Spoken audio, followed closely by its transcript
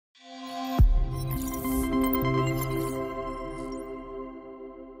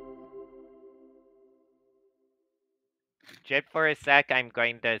just for a sec, I'm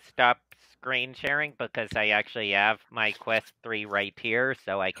going to stop screen sharing because I actually have my Quest 3 right here,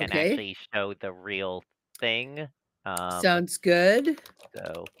 so I can Okay. actually show the real thing. Sounds good.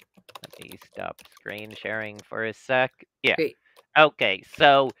 So let me stop screen sharing for a sec. Yeah. Great. Okay,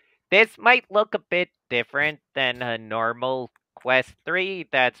 so this might look a bit different than a normal Quest 3.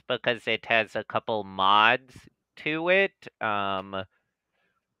 That's because it has a couple mods to it.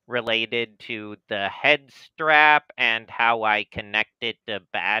 Related to the head strap and how I connected the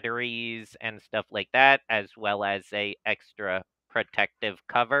batteries and stuff like that, as well as a extra protective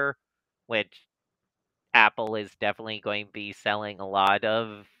cover, which Apple is definitely going to be selling a lot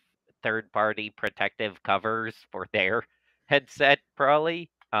of third-party protective covers for their headset,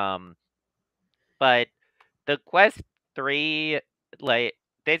 probably. But the Quest 3, like,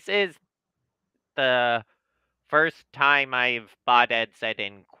 this is the first time I've bought headset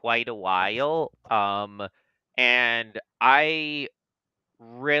in quite a while. And I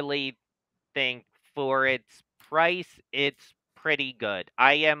really think for its price, it's pretty good.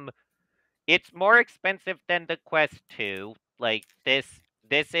 It's more expensive than the Quest 2. Like this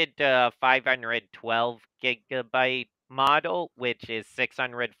is the 512 gigabyte model, which is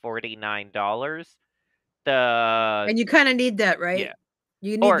 $649. The And you kind of need that, Yeah. right?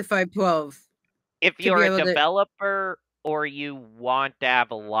 You need the Or 512 if to you're be a able to. developer or you want to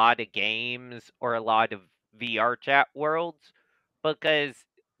have a lot of games or a lot of VR chat worlds, because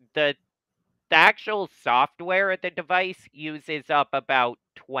the the actual software of the device uses up about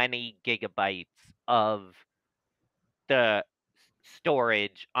 20 gigabytes of the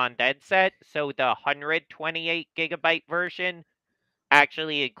storage on the headset. So the 128 gigabyte version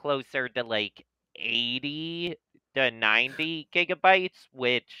actually is closer to like 80 to 90 gigabytes,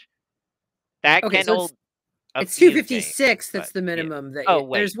 which that Okay, can so it's hold a it's few games. 256. But That's the yeah. minimum. Oh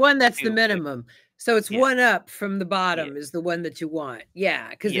wait, There's one that's the 250. minimum. So it's Yeah. one up from the Yeah. bottom is the one that you want. Yeah,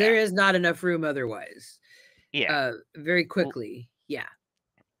 because Yeah. there is not enough room otherwise. Yeah. Very L- quickly. Yeah.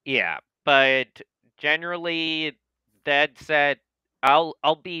 Yeah. But generally that said, I'll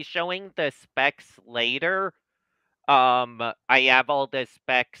be showing the specs later. I have all the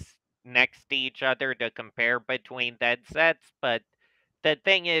specs next to each other to compare between headsets, but the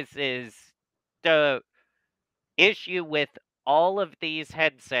thing is the issue with all of these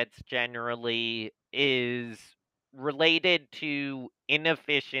headsets generally is related to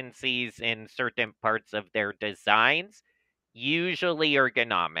inefficiencies in certain parts of their designs, usually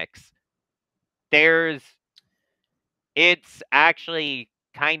ergonomics. There's It's actually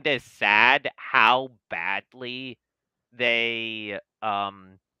kind of sad how badly they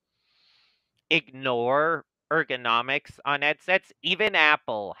ignore ergonomics on headsets. Even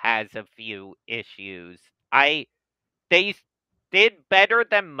Apple has a few issues. I they did better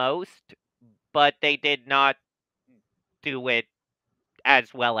than most, but they did not do it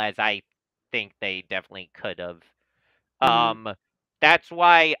as well as I think they definitely could have. Hmm. That's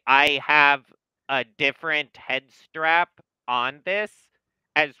why I have a different head strap on this,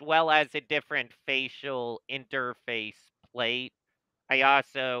 as well as a different facial interface plate. I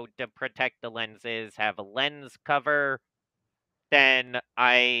also, to protect the lenses, have a lens cover. Then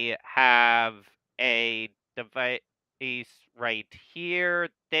I have a device right here.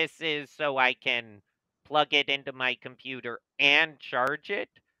 This is so I can plug it into my computer and charge it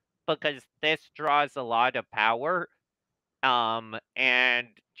because this draws a lot of power.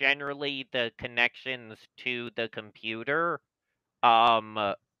 And generally the connections to the computer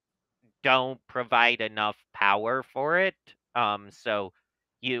um don't provide enough power for it. So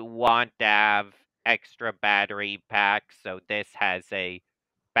you want to have extra battery packs. So this has a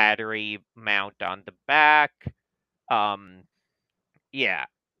battery mount on the back. Um, yeah,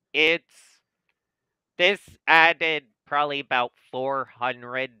 it's this added probably about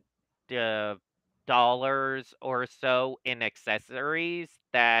 $400 dollars or so in accessories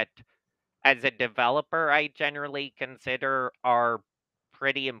that, as a developer, I generally consider are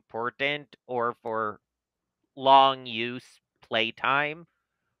pretty important or for long use playtime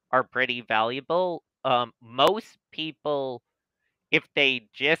are pretty valuable. Most people, if they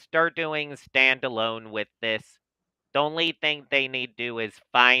just start doing standalone with this, the only thing they need to do is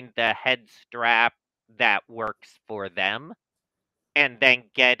find the head strap that works for them and then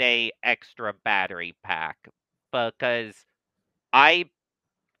get a extra battery pack because I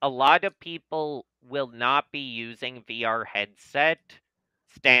a lot of people will not be using VR headset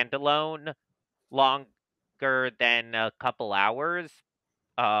standalone longer than a couple hours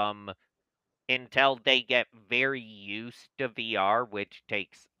um until they get very used to VR, which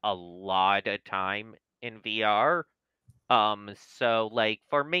takes a lot of time in VR. So like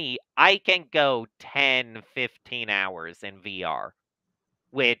for me, I can go 10, 15 hours in VR,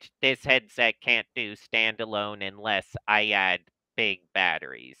 which this headset can't do standalone unless I add big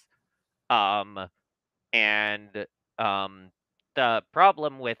batteries. Um, and the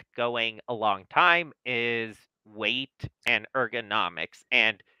problem with going a long time is weight and ergonomics.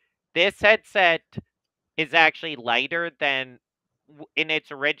 And this headset is actually lighter than in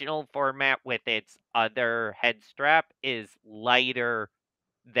its original format with its other head strap is lighter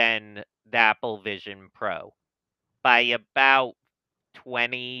than the Apple Vision Pro by about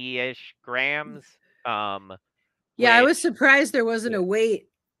 20-ish grams. Yeah, I was Which surprised there wasn't yeah, a weight.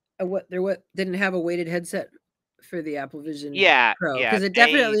 What didn't have a weighted headset for the Apple Vision yeah, Pro yeah, because it they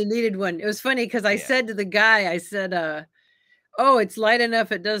definitely needed one. It was funny because I yeah. said to the guy, I said, "Oh, it's light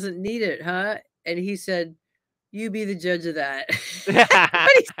enough; it doesn't need it, huh?" And he said, "You be the judge of that." But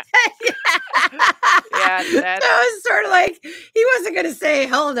he said, yeah. Yeah, So it was sort of like he wasn't going to say,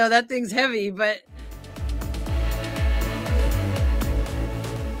 "Hell no, that thing's heavy," but